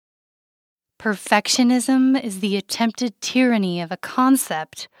Perfectionism is the attempted tyranny of a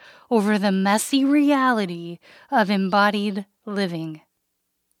concept over the messy reality of embodied living.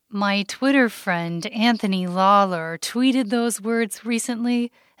 My Twitter friend Anthony Lawler tweeted those words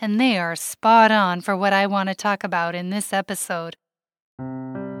recently, and they are spot on for what I want to talk about in this episode.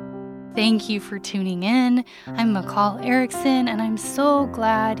 Thank you for tuning in. I'm McCall Erickson, and I'm so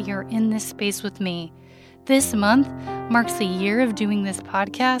glad you're in this space with me. This month marks a year of doing this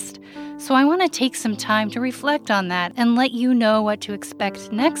podcast, so I want to take some time to reflect on that and let you know what to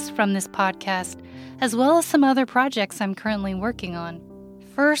expect next from this podcast, as well as some other projects I'm currently working on.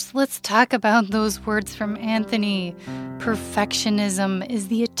 First, let's talk about those words from Anthony. Perfectionism is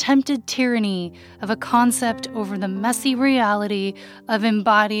the attempted tyranny of a concept over the messy reality of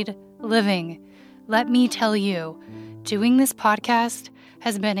embodied living. Let me tell you, doing this podcast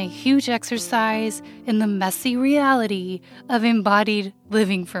has been a huge exercise in the messy reality of embodied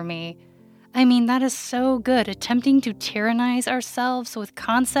living for me. I mean, that is so good, attempting to tyrannize ourselves with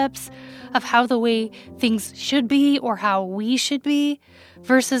concepts of how the way things should be or how we should be,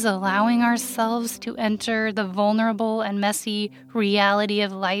 versus allowing ourselves to enter the vulnerable and messy reality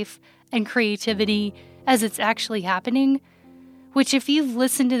of life and creativity as it's actually happening, which if you've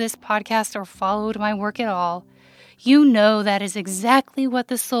listened to this podcast or followed my work at all, you know that is exactly what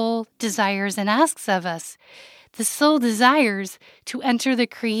the soul desires and asks of us. The soul desires to enter the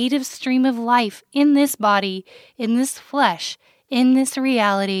creative stream of life in this body, in this flesh, in this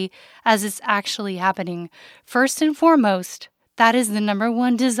reality as it's actually happening. First and foremost, that is the number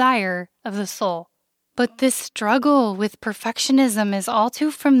one desire of the soul. But this struggle with perfectionism is all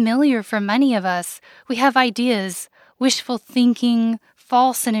too familiar for many of us. We have ideas, wishful thinking,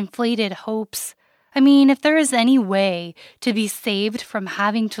 false and inflated hopes. I mean, if there is any way to be saved from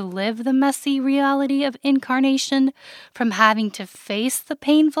having to live the messy reality of incarnation, from having to face the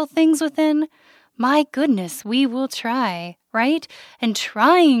painful things within, my goodness, we will try, right? And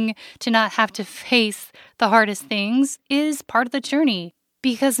trying to not have to face the hardest things is part of the journey,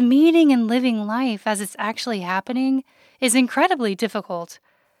 because meeting and living life as it's actually happening is incredibly difficult.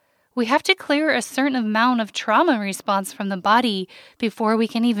 We have to clear a certain amount of trauma response from the body before we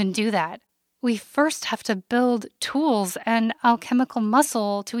can even do that. We first have to build tools and alchemical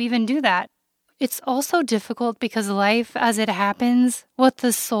muscle to even do that. It's also difficult because life as it happens, what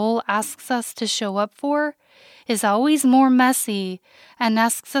the soul asks us to show up for, is always more messy and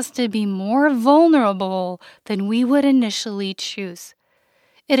asks us to be more vulnerable than we would initially choose.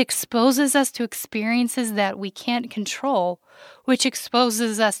 It exposes us to experiences that we can't control, which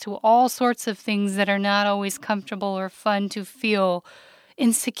exposes us to all sorts of things that are not always comfortable or fun to feel.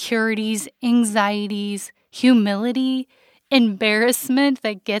 Insecurities, anxieties, humility, embarrassment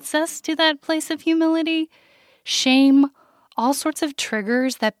that gets us to that place of humility, shame, all sorts of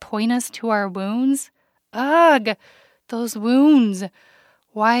triggers that point us to our wounds. Ugh, those wounds.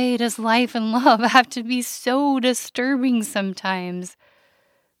 Why does life and love have to be so disturbing sometimes?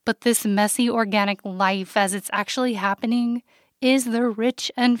 But this messy organic life as it's actually happening is the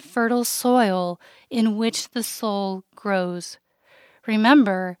rich and fertile soil in which the soul grows.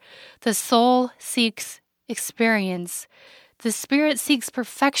 Remember, the soul seeks experience. The spirit seeks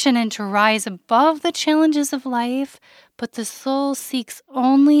perfection and to rise above the challenges of life, but the soul seeks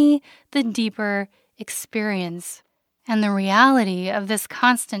only the deeper experience. And the reality of this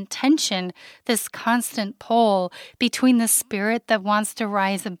constant tension, this constant pull between the spirit that wants to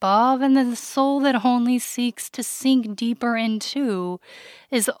rise above and the soul that only seeks to sink deeper into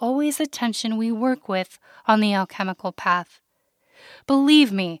is always a tension we work with on the alchemical path.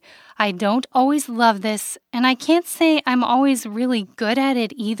 Believe me, I don't always love this, and I can't say I'm always really good at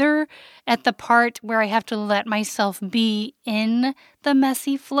it either, at the part where I have to let myself be in the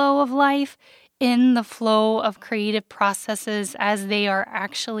messy flow of life, in the flow of creative processes as they are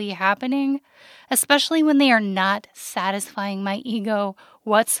actually happening, especially when they are not satisfying my ego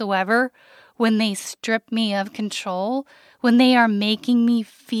whatsoever, when they strip me of control, when they are making me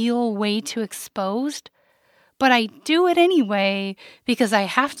feel way too exposed. But I do it anyway because I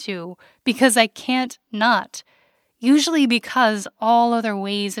have to, because I can't not. Usually because all other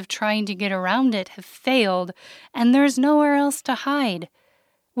ways of trying to get around it have failed and there's nowhere else to hide.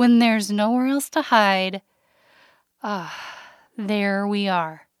 When there's nowhere else to hide, there we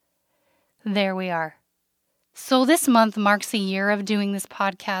are. There we are. So this month marks a year of doing this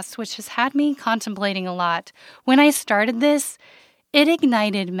podcast, which has had me contemplating a lot. When I started this, it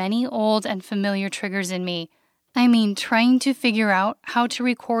ignited many old and familiar triggers in me. I mean, trying to figure out how to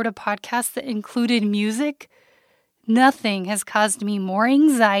record a podcast that included music. Nothing has caused me more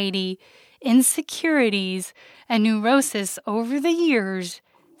anxiety, insecurities, and neurosis over the years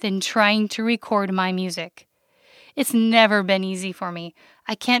than trying to record my music. It's never been easy for me.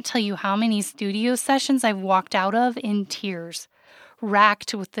 I can't tell you how many studio sessions I've walked out of in tears,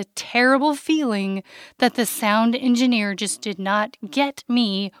 racked with the terrible feeling that the sound engineer just did not get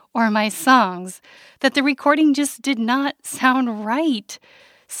me or my songs, that the recording just did not sound right.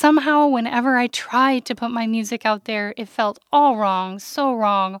 Somehow, whenever I tried to put my music out there, it felt all wrong, so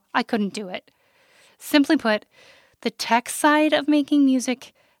wrong, I couldn't do it. Simply put, the tech side of making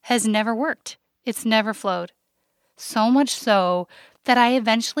music has never worked. It's never flowed. So much so that I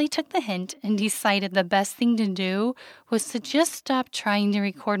eventually took the hint and decided the best thing to do was to just stop trying to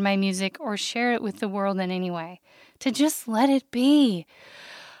record my music or share it with the world in any way. To just let it be.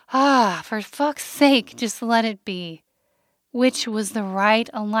 For fuck's sake, just let it be. Which was the right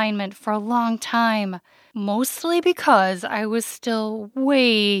alignment for a long time. Mostly because I was still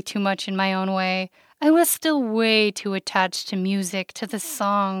way too much in my own way. I was still way too attached to music, to the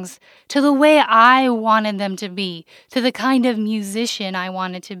songs, to the way I wanted them to be, to the kind of musician I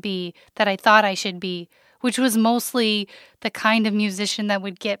wanted to be, that I thought I should be, which was mostly the kind of musician that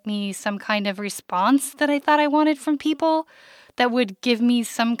would get me some kind of response that I thought I wanted from people, that would give me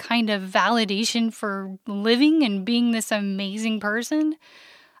some kind of validation for living and being this amazing person.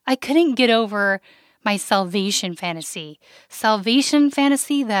 I couldn't get over my salvation fantasy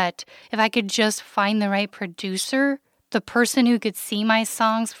that if I could just find the right producer, the person who could see my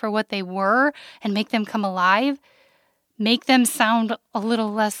songs for what they were and make them come alive, make them sound a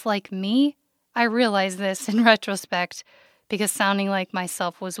little less like me. I realize this in retrospect because sounding like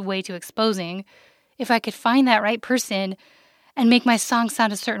myself was way too exposing. If I could find that right person and make my song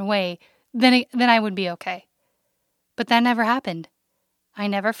sound a certain way, then I would be okay. But that never happened. I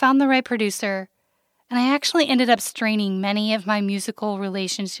never found the right producer. And I actually ended up straining many of my musical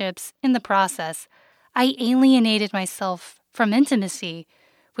relationships in the process. I alienated myself from intimacy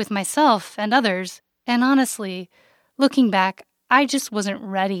with myself and others. And honestly, looking back, I just wasn't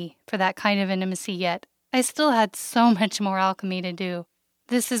ready for that kind of intimacy yet. I still had so much more alchemy to do.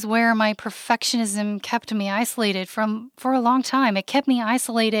 This is where my perfectionism kept me isolated for a long time. It kept me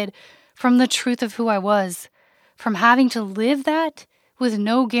isolated from the truth of who I was, from having to live that with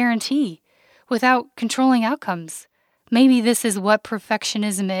no guarantee, without controlling outcomes. Maybe this is what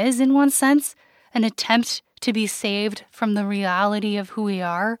perfectionism is in one sense, an attempt to be saved from the reality of who we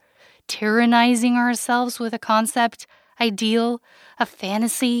are, tyrannizing ourselves with a concept, ideal, a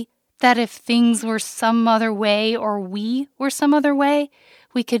fantasy, that if things were some other way or we were some other way,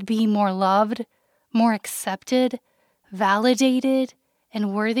 we could be more loved, more accepted, validated,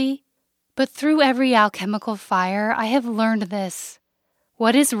 and worthy. But through every alchemical fire, I have learned this.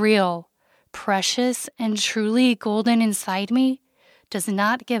 What is real, precious, and truly golden inside me does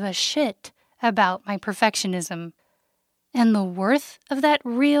not give a shit about my perfectionism. And the worth of that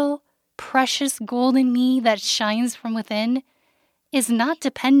real, precious gold in me that shines from within is not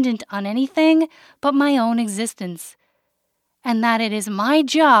dependent on anything but my own existence. And that it is my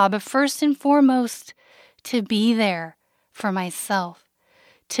job, first and foremost, to be there for myself,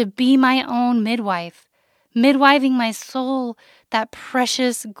 to be my own midwife, midwiving my soul, that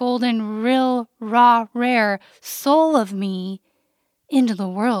precious, golden, real, raw, rare soul of me into the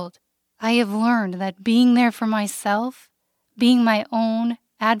world. I have learned that being there for myself, being my own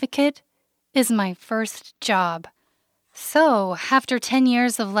advocate, is my first job. So, after 10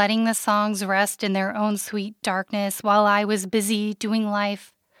 years of letting the songs rest in their own sweet darkness while I was busy doing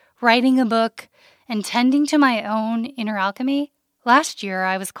life, writing a book, and tending to my own inner alchemy, last year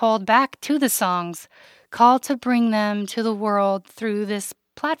I was called back to the songs, called to bring them to the world through this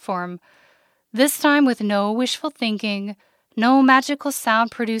platform. This time with no wishful thinking, no magical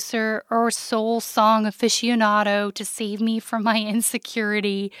sound producer or soul song aficionado to save me from my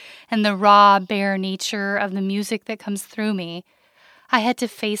insecurity and the raw, bare nature of the music that comes through me. I had to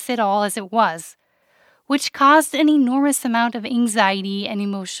face it all as it was, which caused an enormous amount of anxiety and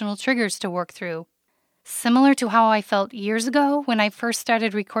emotional triggers to work through. Similar to how I felt years ago when I first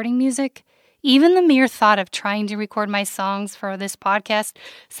started recording music, even the mere thought of trying to record my songs for this podcast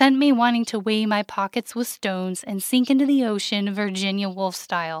sent me wanting to weigh my pockets with stones and sink into the ocean Virginia Woolf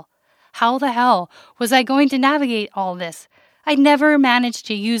style. How the hell was I going to navigate all this? I'd never managed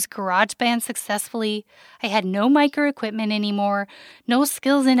to use GarageBand successfully. I had no micro equipment anymore, no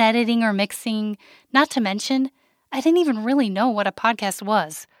skills in editing or mixing, not to mention, I didn't even really know what a podcast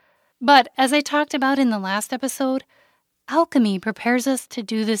was. But as I talked about in the last episode, alchemy prepares us to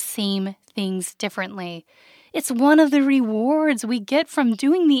do the same things differently. It's one of the rewards we get from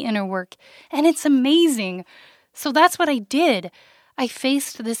doing the inner work, and it's amazing. So that's what I did. I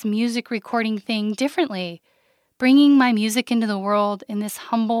faced this music recording thing differently. bringing my music into the world in this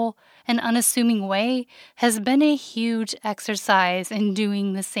humble and unassuming way has been a huge exercise in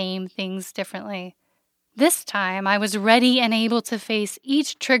doing the same things differently. This time, I was ready and able to face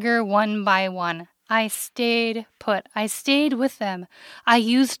each trigger one by one. I stayed put. I stayed with them. I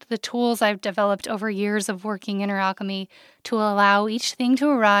used the tools I've developed over years of working inner alchemy to allow each thing to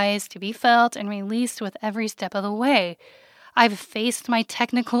arise, to be felt, and released with every step of the way. I've faced my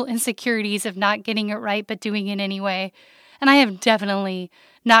technical insecurities of not getting it right but doing it anyway, and I have definitely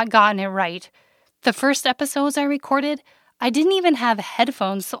not gotten it right. The first episodes I recorded, I didn't even have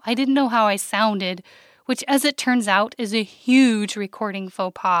headphones, so I didn't know how I sounded, which, as it turns out, is a huge recording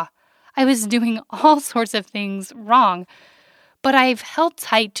faux pas. I was doing all sorts of things wrong, but I've held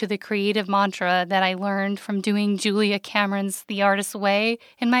tight to the creative mantra that I learned from doing Julia Cameron's The Artist's Way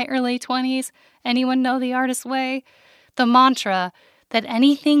in my early 20s. Anyone know The Artist's Way? The mantra that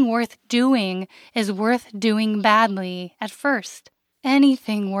anything worth doing is worth doing badly at first.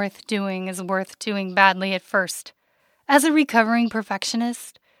 Anything worth doing is worth doing badly at first. As a recovering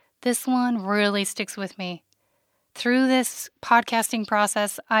perfectionist, this one really sticks with me. Through this podcasting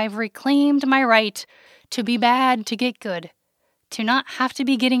process, I've reclaimed my right to be bad to get good, to not have to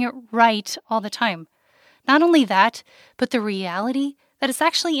be getting it right all the time. Not only that, but the reality that it's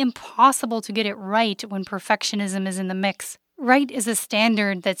actually impossible to get it right when perfectionism is in the mix. Right is a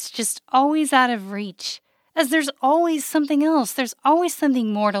standard that's just always out of reach, as there's always something else. There's always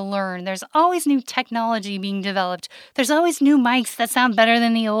something more to learn. There's always new technology being developed. There's always new mics that sound better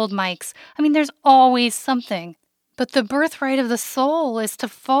than the old mics. There's always something. But the birthright of the soul is to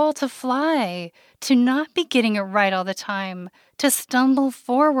fall to fly, to not be getting it right all the time, to stumble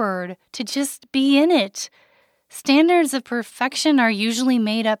forward, to just be in it. Standards of perfection are usually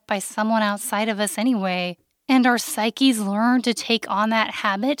made up by someone outside of us anyway, and our psyches learn to take on that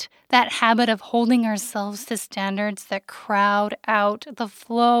habit of holding ourselves to standards that crowd out the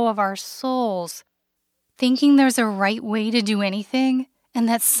flow of our souls. Thinking there's a right way to do anything, and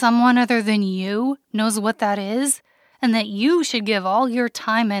that someone other than you knows what that is, and that you should give all your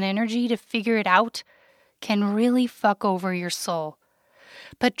time and energy to figure it out, can really fuck over your soul.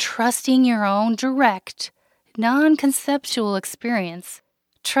 But trusting your own direct, non-conceptual experience,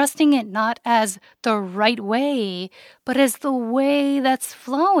 trusting it not as the right way, but as the way that's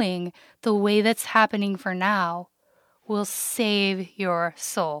flowing, the way that's happening for now, will save your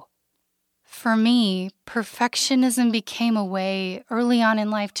soul. For me, perfectionism became a way early on in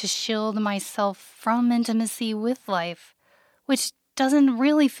life to shield myself from intimacy with life, which doesn't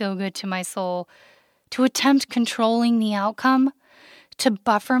really feel good to my soul, to attempt controlling the outcome, to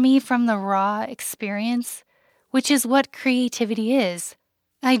buffer me from the raw experience, which is what creativity is.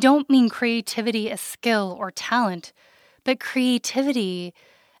 I don't mean creativity as skill or talent, but creativity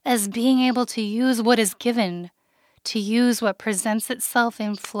as being able to use what is given, to use what presents itself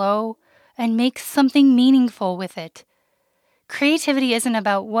in flow, and make something meaningful with it. Creativity isn't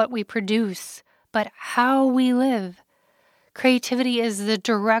about what we produce, but how we live. Creativity is the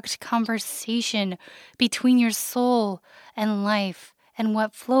direct conversation between your soul and life, and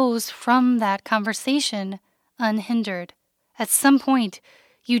what flows from that conversation unhindered. At some point,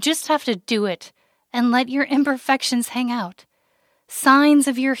 you just have to do it and let your imperfections hang out. Signs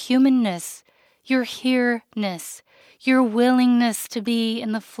of your humanness, your here-ness, your willingness to be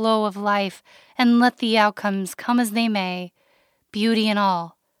in the flow of life and let the outcomes come as they may, beauty and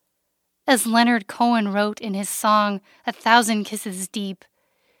all. As Leonard Cohen wrote in his song, 1,000 Kisses Deep,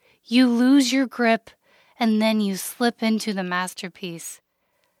 you lose your grip and then you slip into the masterpiece.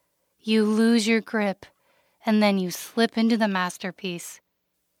 You lose your grip and then you slip into the masterpiece.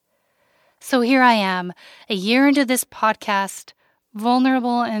 So here I am, a year into this podcast,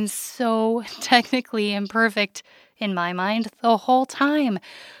 vulnerable and so technically imperfect in my mind the whole time,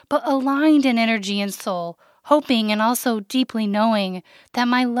 but aligned in energy and soul, hoping and also deeply knowing that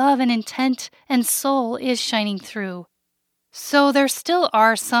my love and intent and soul is shining through. So there still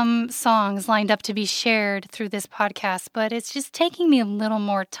are some songs lined up to be shared through this podcast, but it's just taking me a little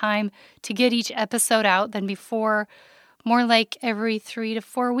more time to get each episode out than before, more like every 3 to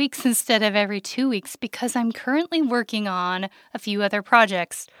 4 weeks instead of every 2 weeks, because I'm currently working on a few other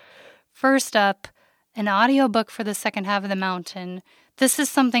projects. First up, an audiobook for the second half of The Mountain. This is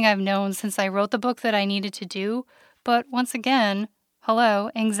something I've known since I wrote the book that I needed to do, but once again,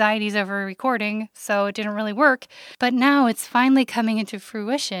 anxieties over recording, so it didn't really work, but now it's finally coming into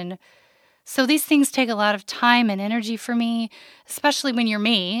fruition. So these things take a lot of time and energy for me, especially when you're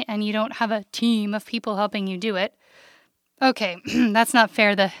me and you don't have a team of people helping you do it. Okay, that's not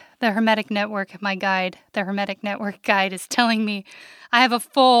fair. The The Hermetic Network, my guide, the Hermetic Network guide is telling me I have a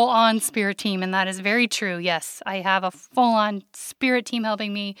full-on spirit team, and that is very true. Yes, I have a full-on spirit team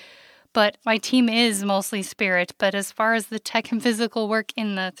helping me, but my team is mostly spirit. But as far as the tech and physical work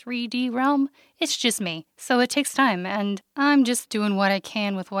in the 3D realm, it's just me. So it takes time, and I'm just doing what I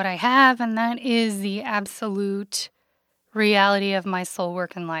can with what I have, and that is the absolute reality of my soul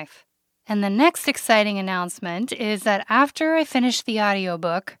work in life. And the next exciting announcement is that after I finish the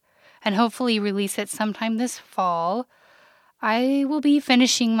audiobook, and hopefully release it sometime this fall, I will be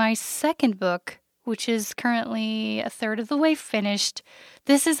finishing my second book, which is currently a third of the way finished.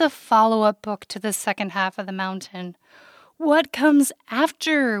 This is a follow-up book to the second half of The Mountain. What comes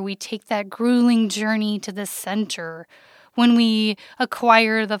after we take that grueling journey to the center, when we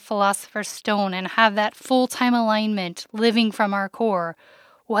acquire the Philosopher's Stone and have that full-time alignment living from our core?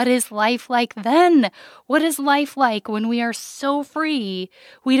 What is life like then? What is life like when we are so free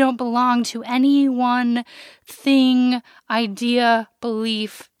we don't belong to any one thing, idea,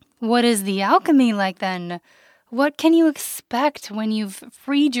 belief? What is the alchemy like then? What can you expect when you've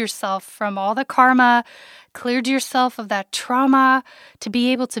freed yourself from all the karma, cleared yourself of that trauma to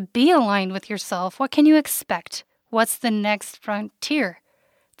be able to be aligned with yourself? What can you expect? What's the next frontier?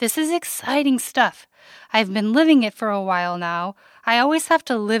 This is exciting stuff. I've been living it for a while now. I always have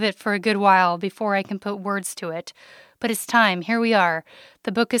to live it for a good while before I can put words to it. But it's time. Here we are.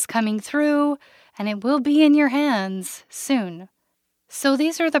 The book is coming through, and it will be in your hands soon. So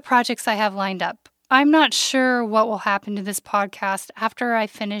these are the projects I have lined up. I'm not sure what will happen to this podcast after I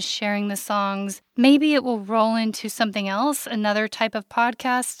finish sharing the songs. Maybe it will roll into something else, another type of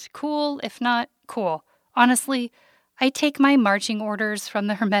podcast. Cool. If not, cool. Honestly, I take my marching orders from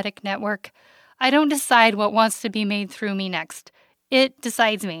the Hermetic Network. I don't decide what wants to be made through me next. It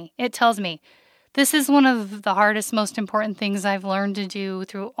decides me. It tells me. This is one of the hardest, most important things I've learned to do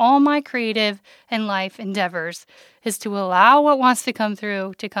through all my creative and life endeavors, is to allow what wants to come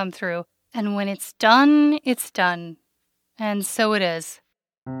through. And when it's done, it's done. And so it is.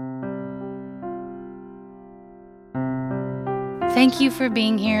 Thank you for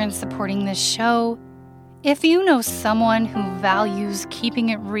being here and supporting this show. If you know someone who values keeping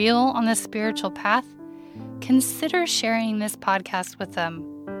it real on the spiritual path, consider sharing this podcast with them.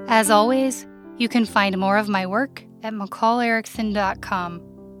 As always, you can find more of my work at mccallerickson.com.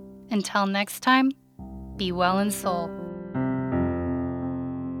 Until next time, be well in soul.